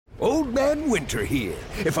Old Man Winter here.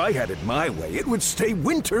 If I had it my way, it would stay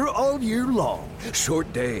winter all year long.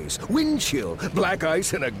 Short days, wind chill, black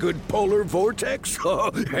ice, and a good polar vortex.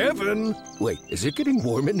 Oh, heaven! Wait, is it getting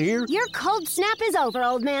warm in here? Your cold snap is over,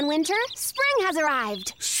 Old Man Winter. Spring has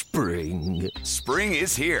arrived. Spring. Spring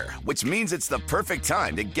is here, which means it's the perfect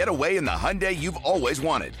time to get away in the Hyundai you've always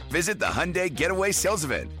wanted. Visit the Hyundai Getaway Sales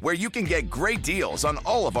Event, where you can get great deals on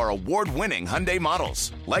all of our award-winning Hyundai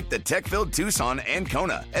models, like the tech-filled Tucson and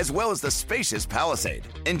Kona, as well as the spacious Palisade.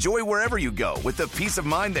 Enjoy wherever you go with the peace of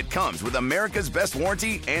mind that comes with America's best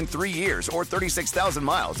warranty and 3 years or 36,000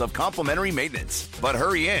 miles of complimentary maintenance. But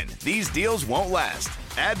hurry in, these deals won't last.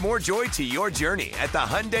 Add more joy to your journey at the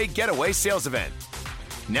Hyundai Getaway Sales Event.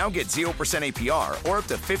 Now get 0% APR or up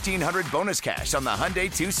to $1,500 bonus cash on the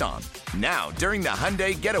Hyundai Tucson. Now, during the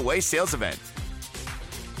Hyundai Getaway Sales Event.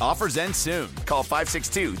 Offers end soon. Call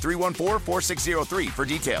 562-314-4603 for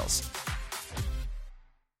details.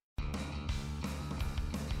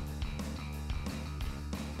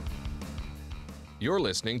 You're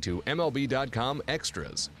listening to MLB.com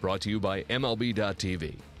Extras, brought to you by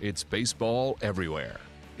MLB.tv. It's baseball everywhere.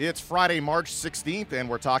 It's Friday, March 16th, and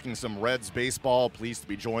we're talking some Reds baseball. Pleased to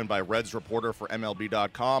be joined by Reds reporter for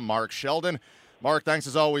MLB.com, Mark Sheldon. Mark, thanks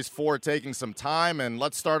as always for taking some time, and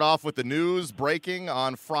let's start off with the news breaking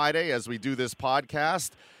on Friday as we do this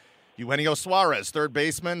podcast. Eugenio Suarez, third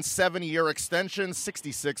baseman, 7-year extension,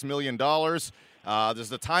 $66 million. Does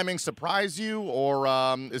the timing surprise you, or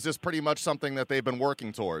is this pretty much something that they've been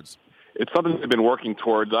working towards? It's something they've been working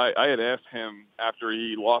towards. I had asked him after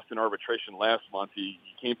he lost in arbitration last month. He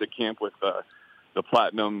came to camp with the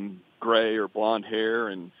platinum gray or blonde hair,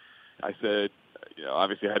 and I said,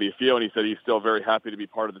 obviously, how do you feel? And he said he's still very happy to be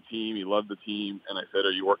part of the team. He loved the team. And I said,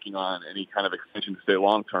 are you working on any kind of extension to stay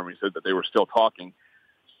long-term? He said that they were still talking.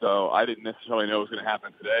 So I didn't necessarily know it was going to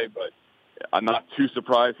happen today, but I'm not too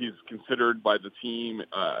surprised. He's considered by the team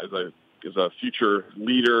as a future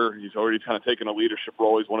leader. He's already kind of taken a leadership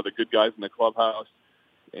role. He's one of the good guys in the clubhouse,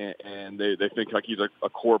 and they think like he's a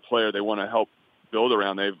core player they want to help build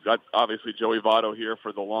around. They've got, obviously, Joey Votto here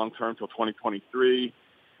for the long term till 2023.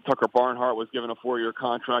 Tucker Barnhart was given a 4-year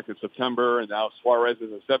contract in September, and now Suarez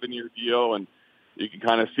is a 7-year deal, and you can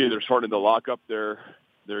kind of see they're starting to lock up their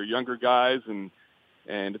younger guys, and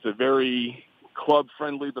it's a very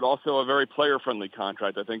club-friendly, but also a very player-friendly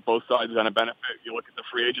contract. I think both sides are going to benefit. You look at the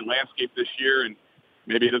free agent landscape this year, and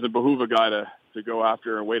maybe it doesn't behoove a guy to go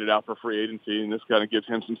after and wait it out for free agency, and this kind of gives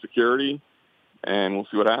him some security, and we'll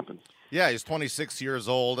see what happens. Yeah, he's 26 years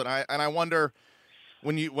old, and I wonder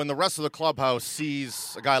when the rest of the clubhouse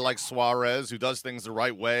sees a guy like Suarez who does things the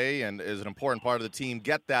right way and is an important part of the team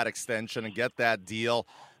get that extension and get that deal.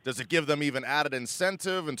 Does it give them even added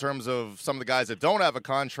incentive in terms of some of the guys that don't have a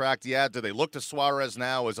contract yet? Do they look to Suarez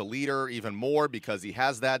now as a leader even more because he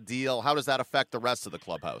has that deal? How does that affect the rest of the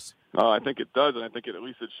clubhouse? I think it does, and I think at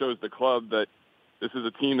least it shows the club that this is a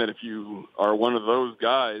team that if you are one of those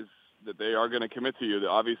guys, that they are going to commit to you. That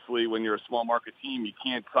obviously, when you're a small market team, you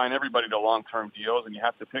can't sign everybody to long-term deals, and you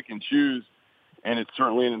have to pick and choose, and it's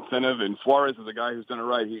certainly an incentive. And Suarez is a guy who's done it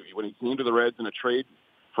right. When he came to the Reds in a trade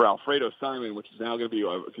for Alfredo Simon, which is now going to be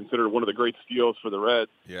considered one of the great steals for the Reds.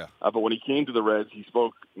 Yeah. But when he came to the Reds, he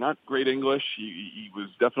spoke not great English. He was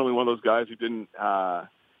definitely one of those guys who didn't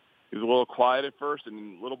he was a little quiet at first,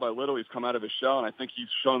 and little by little he's come out of his shell, and I think he's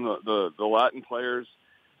shown the Latin players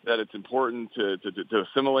that it's important to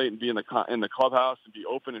assimilate and be in the clubhouse and be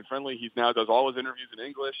open and friendly. He now does all his interviews in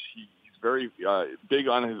English. He's very big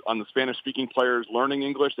on the Spanish-speaking players learning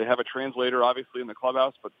English. They have a translator, obviously, in the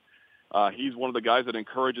clubhouse, but he's one of the guys that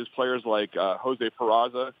encourages players like Jose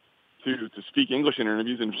Peraza to speak English in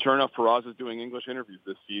interviews, and sure enough, Peraza's doing English interviews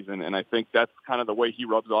this season, and I think that's kind of the way he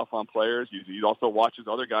rubs off on players. He also watches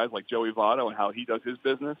other guys like Joey Votto and how he does his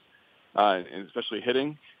business, and especially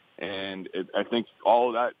hitting. And I think all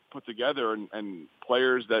of that put together, and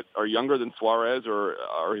players that are younger than Suarez or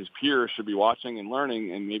his peers should be watching and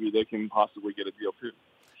learning, and maybe they can possibly get a deal too.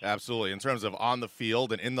 Absolutely. In terms of on the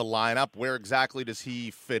field and in the lineup, where exactly does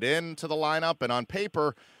he fit into the lineup? And on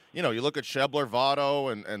paper, you look at Schebler,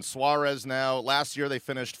 Votto, and Suarez now. Last year they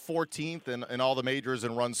finished 14th in all the majors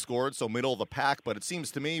in runs scored, so middle of the pack. But it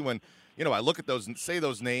seems to me when, I look at those and say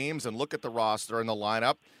those names and look at the roster and the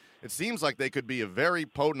lineup, it seems like they could be a very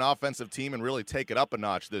potent offensive team and really take it up a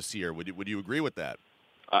notch this year. Would you agree with that?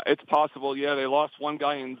 It's possible. Yeah, they lost one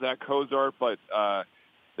guy in Zach Cozart, but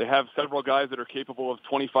they have several guys that are capable of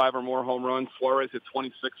 25 or more home runs. Suarez hit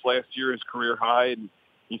 26 last year, his career high, and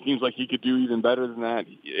he seems like he could do even better than that.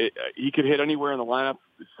 He could hit anywhere in the lineup.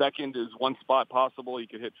 The second is one spot possible. He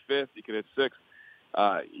could hit fifth. He could hit sixth.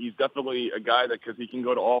 He's definitely a guy that, because he can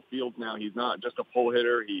go to all fields now, he's not just a pull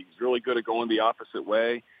hitter. He's really good at going the opposite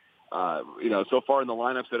way. So far in the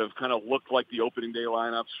lineups that have kind of looked like the opening day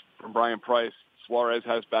lineups from Brian Price, Suarez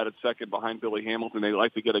has batted second behind Billy Hamilton. They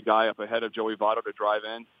like to get a guy up ahead of Joey Votto to drive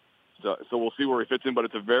in. So we'll see where he fits in, but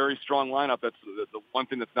it's a very strong lineup. That's the one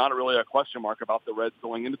thing that's not really a question mark about the Reds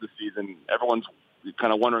going into the season. Everyone's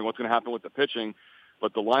kind of wondering what's going to happen with the pitching,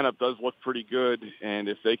 but the lineup does look pretty good, and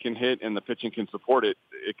if they can hit and the pitching can support it,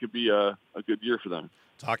 it could be a good year for them.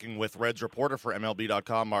 Talking with Reds reporter for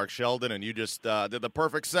MLB.com, Mark Sheldon, and you just did the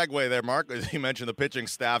perfect segue there, Mark. As you mentioned the pitching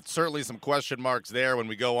staff, certainly some question marks there when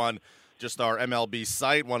we go on just our MLB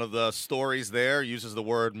site. One of the stories there uses the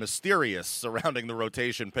word mysterious surrounding the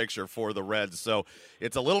rotation picture for the Reds. So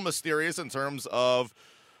it's a little mysterious in terms of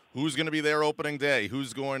who's going to be there opening day,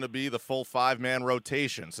 who's going to be the full five-man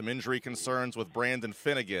rotation. Some injury concerns with Brandon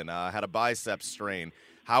Finnegan, had a bicep strain.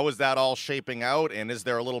 How is that all shaping out, and is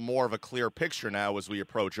there a little more of a clear picture now as we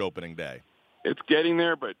approach opening day? It's getting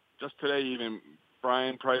there, but just today even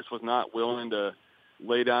Brian Price was not willing to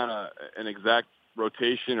lay down an exact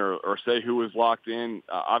rotation or say who was locked in.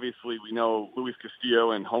 Obviously, we know Luis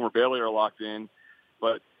Castillo and Homer Bailey are locked in,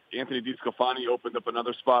 but Anthony DeSclafani opened up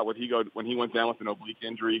another spot when he went down with an oblique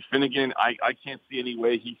injury. Finnegan, I can't see any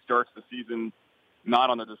way he starts the season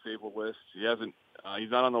not on the disabled list.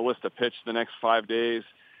 He's not on the list to pitch the next 5 days.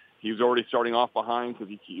 He was already starting off behind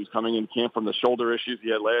because he was coming in camp from the shoulder issues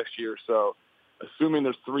he had last year. So assuming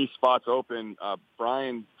there's 3 spots open,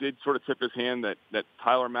 Brian did sort of tip his hand that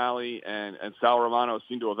Tyler Mahle and Sal Romano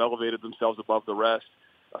seem to have elevated themselves above the rest.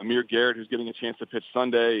 Amir Garrett, who's getting a chance to pitch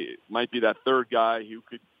Sunday, might be that third guy who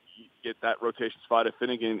could get that rotation spot. If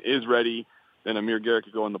Finnegan is ready, then Amir Garrett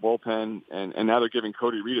could go in the bullpen. And now they're giving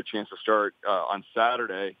Cody Reed a chance to start on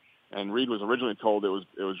Saturday. And Reed was originally told it was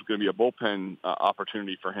going to be a bullpen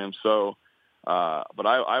opportunity for him. So, but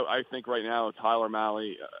I think right now Tyler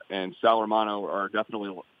Mahle and Sal Romano are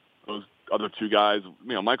definitely those other 2 guys.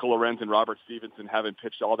 Michael Lorenz and Robert Stevenson haven't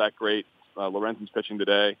pitched all that great. Lorenzen's pitching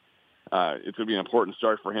today. It's going to be an important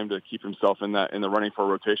start for him to keep himself in the running for a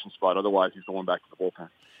rotation spot. Otherwise, he's going back to the bullpen.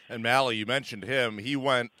 And Mahle, you mentioned him. He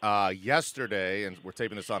went yesterday, and we're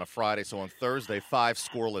taping this on a Friday, so on Thursday, 5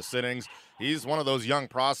 scoreless innings. He's one of those young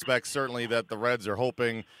prospects, certainly, that the Reds are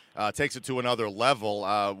hoping takes it to another level.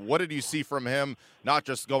 What did you see from him, not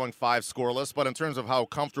just going 5 scoreless, but in terms of how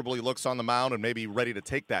comfortable he looks on the mound and maybe ready to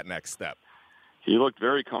take that next step? He looked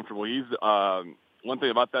very comfortable. He's one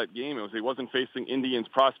thing about that game was he wasn't facing Indians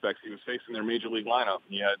prospects. He was facing their major league lineup.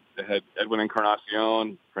 He had Edwin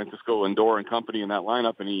Encarnacion, Francisco Lindor and company in that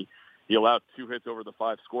lineup, and he allowed 2 hits over the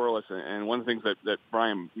 5 scoreless. And one of the things that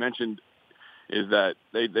Brian mentioned is that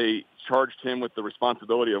they charged him with the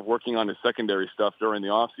responsibility of working on his secondary stuff during the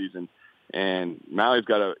offseason. And Mahle's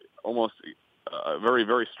got a very,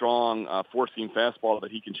 very strong 4-seam fastball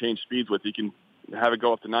that he can change speeds with. He can have it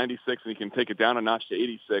go up to 96, and he can take it down a notch to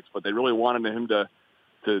 86. But they really wanted him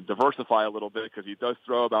to diversify a little bit because he does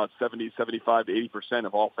throw about 70, 75 to 80%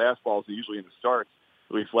 of all fastballs, usually in the starts,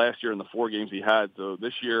 at least last year in the 4 games he had. So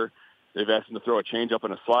this year they've asked him to throw a changeup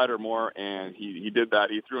and a slider more, and he did that.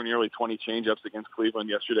 He threw nearly 20 changeups against Cleveland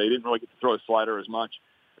yesterday. He didn't really get to throw a slider as much,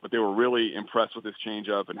 but they were really impressed with his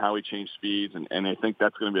changeup and how he changed speeds, and I think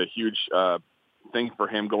that's going to be a huge thing for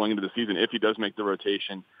him going into the season if he does make the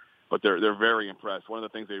rotation. But they're very impressed. One of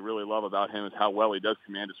the things they really love about him is how well he does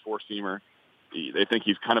command his 4-seamer. They think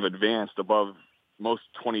he's kind of advanced above most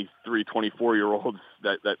 23, 24-year-olds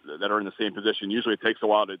that are in the same position. Usually it takes a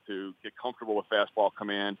while to get comfortable with fastball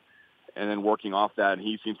command and then working off that, and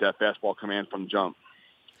he seems to have fastball command from jump.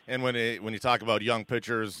 And when you talk about young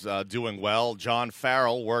pitchers doing well, John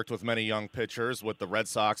Farrell worked with many young pitchers with the Red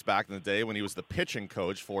Sox back in the day when he was the pitching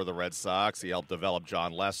coach for the Red Sox. He helped develop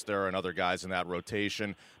John Lester and other guys in that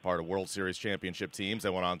rotation, part of World Series championship teams. They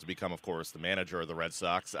went on to become, of course, the manager of the Red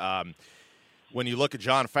Sox. When you look at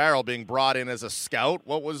John Farrell being brought in as a scout,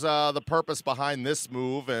 what was the purpose behind this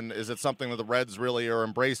move, and is it something that the Reds really are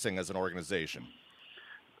embracing as an organization?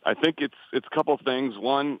 I think it's a couple of things.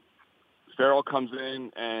 One, Farrell comes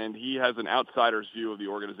in and he has an outsider's view of the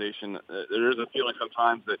organization. There is a feeling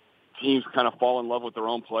sometimes that teams kind of fall in love with their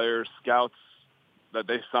own players, scouts that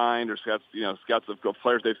they signed, or scouts of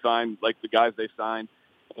players they've signed, like the guys they signed.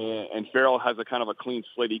 And Farrell has a kind of a clean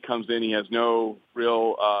slate. He comes in, he has no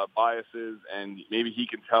real biases, and maybe he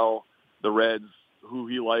can tell the Reds who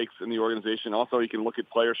he likes in the organization. Also, he can look at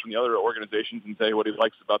players from the other organizations and say what he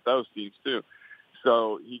likes about those teams too.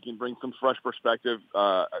 So he can bring some fresh perspective.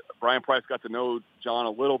 Brian Price got to know John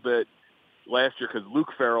a little bit last year because Luke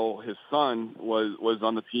Farrell, his son, was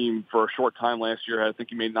on the team for a short time last year. I think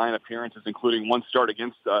he made 9 appearances, including one start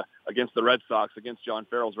against the Red Sox, against John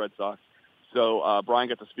Farrell's Red Sox. So Brian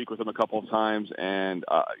got to speak with him a couple of times, and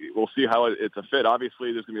we'll see how it's a fit.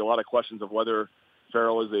 Obviously, there's going to be a lot of questions of whether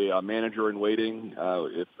Farrell is a manager in waiting,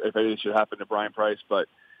 if anything should happen to Brian Price. But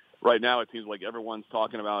right now it seems like everyone's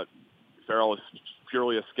talking about Farrell is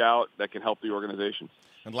purely a scout that can help the organization.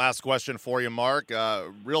 And last question for you, Mark.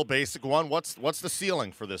 Real basic one. What's the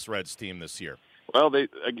ceiling for this Reds team this year? Well,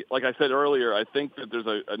 like I said earlier, I think that there's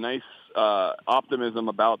a nice optimism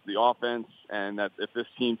about the offense, and that if this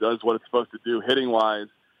team does what it's supposed to do hitting-wise,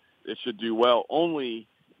 it should do well, only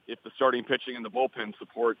if the starting pitching and the bullpen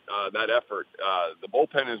support that effort. The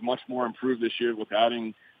bullpen is much more improved this year with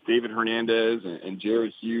adding David Hernandez and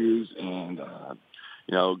Jared Hughes and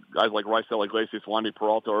guys like Raisel Iglesias, Wandy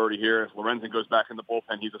Peralta are already here. If Lorenzen goes back in the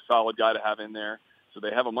bullpen, he's a solid guy to have in there. So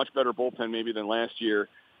they have a much better bullpen maybe than last year,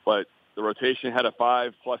 but the rotation had a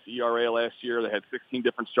 5+ ERA last year. They had 16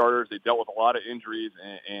 different starters. They dealt with a lot of injuries,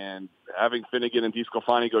 and having Finnegan and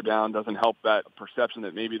DeSclafani go down doesn't help that perception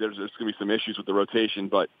that maybe there's going to be some issues with the rotation.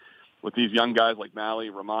 But with these young guys like Malley,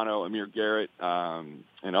 Romano, Amir Garrett, and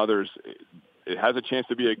others, it has a chance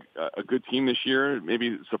to be a good team this year,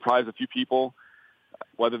 maybe surprise a few people.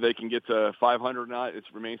 Whether they can get to 500 or not, it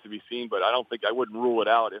remains to be seen, but I wouldn't rule it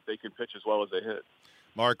out if they can pitch as well as they hit.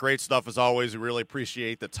 Mark, great stuff as always. We really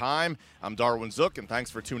appreciate the time. I'm Darwin Zook, and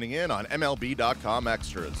thanks for tuning in on MLB.com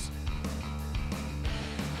Extras.